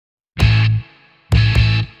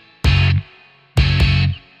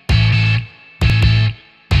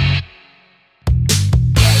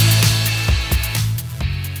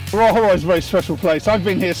Royal Holloway is a very special place. I've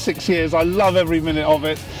been here 6 years. I love every minute of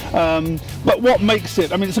it. But what makes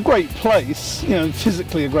it, I mean, it's a great place, you know,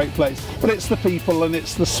 physically a great place, but it's the people and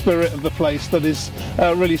it's the spirit of the place that is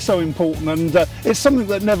really so important, and it's something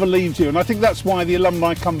that never leaves you. And I think that's why the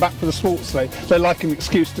alumni come back for the sports day. They like an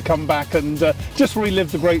excuse to come back and just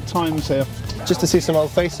relive the great times here. Just to see some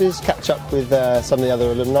old faces, catch up with some of the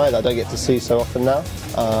other alumni that I don't get to see so often now,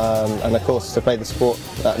 and of course to play the sport,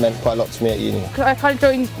 that meant quite a lot to me at uni. I kind of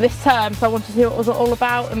joined this term, so I wanted to see what it was all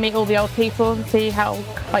about and meet all the old people and see how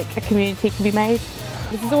like a community can be made.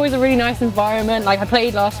 This is always a really nice environment. Like I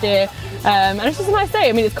played last year, and it's just a nice day.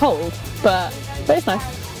 I mean, it's cold, but it's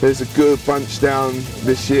nice. There's a good bunch down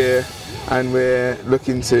this year, and we're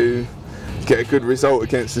looking to get a good result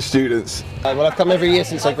against the students. Well, I've come every year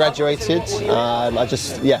since I graduated.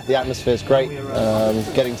 The atmosphere is great.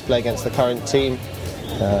 Getting to play against the current team,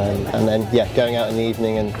 and then going out in the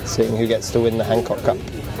evening and seeing who gets to win the Hancock Cup.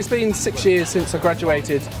 It's been 6 years since I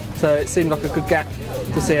graduated, so it seemed like a good gap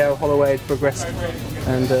to see how Holloway had progressed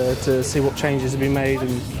and to see what changes have been made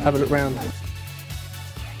and have a look round.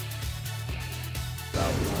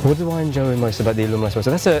 What do I enjoy most about the Alumni Sports?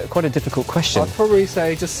 So that's quite a difficult question. I'd probably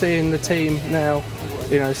say just seeing the team now,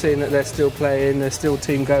 you know, seeing that they're still playing, they're still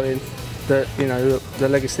team going, that, you know, the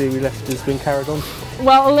legacy we left has been carried on.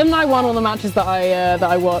 Well, Alumni won all the matches that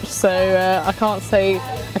I watched, so I can't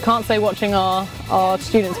say watching our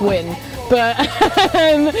students win. But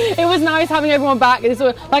it was nice having everyone back.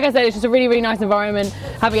 Like I said, it's just a really, really nice environment,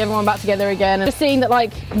 having everyone back together again, and just seeing that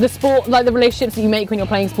like the sport, like the relationships that you make when you're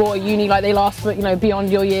playing sport at uni, like they last for, you know, beyond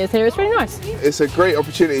your years here. It's really nice. It's a great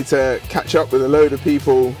opportunity to catch up with a load of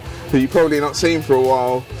people who you've probably not seen for a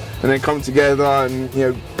while, and then come together and, you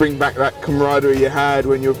know, bring back that camaraderie you had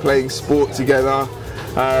when you were playing sport together.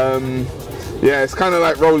 Yeah, it's kind of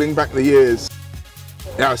like rolling back the years.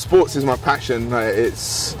 Yeah, sports is my passion. Like,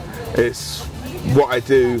 it's what I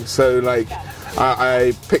do. So like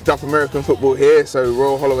I picked up American football here, so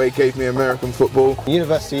Royal Holloway gave me American football.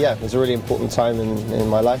 University, yeah, was a really important time in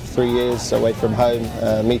my life. 3 years away from home,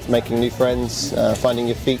 making new friends, finding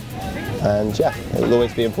your feet, and yeah, it will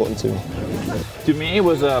always be important to me. To me, it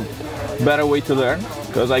was a better way to learn,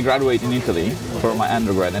 because I graduated in Italy for my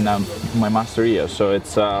undergrad and now my master year, so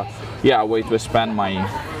it's a way to expand my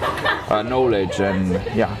knowledge and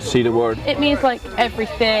see the world. It means like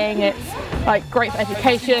everything. It's like great for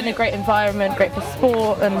education, a great environment, great for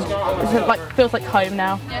sport, and it like feels like home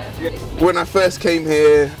now. When I first came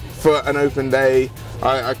here for an open day,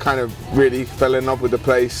 I kind of really fell in love with the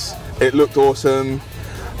place. It looked awesome.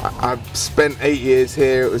 I've spent 8 years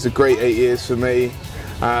here. It was a great 8 years for me.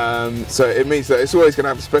 So it means that it's always going to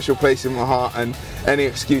have a special place in my heart, and any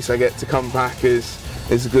excuse I get to come back is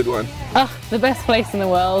a good one. The best place in the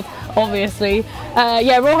world, obviously.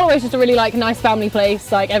 Royal Holloway is just a really like nice family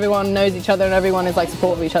place. Like everyone knows each other and everyone is like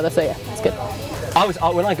supportive of each other. So yeah, it's good.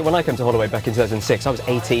 When I came to Holloway back in 2006, I was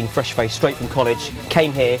 18, fresh-faced, straight from college,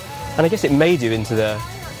 came here, and I guess it made you into the.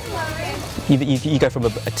 You go from a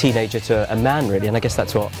teenager to a man, really, and I guess I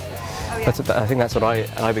think that's what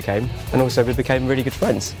I became, and also we became really good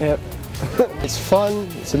friends. Yep. It's fun.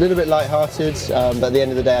 It's a little bit light-hearted, but at the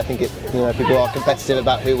end of the day, I think people are competitive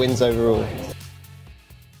about who wins overall.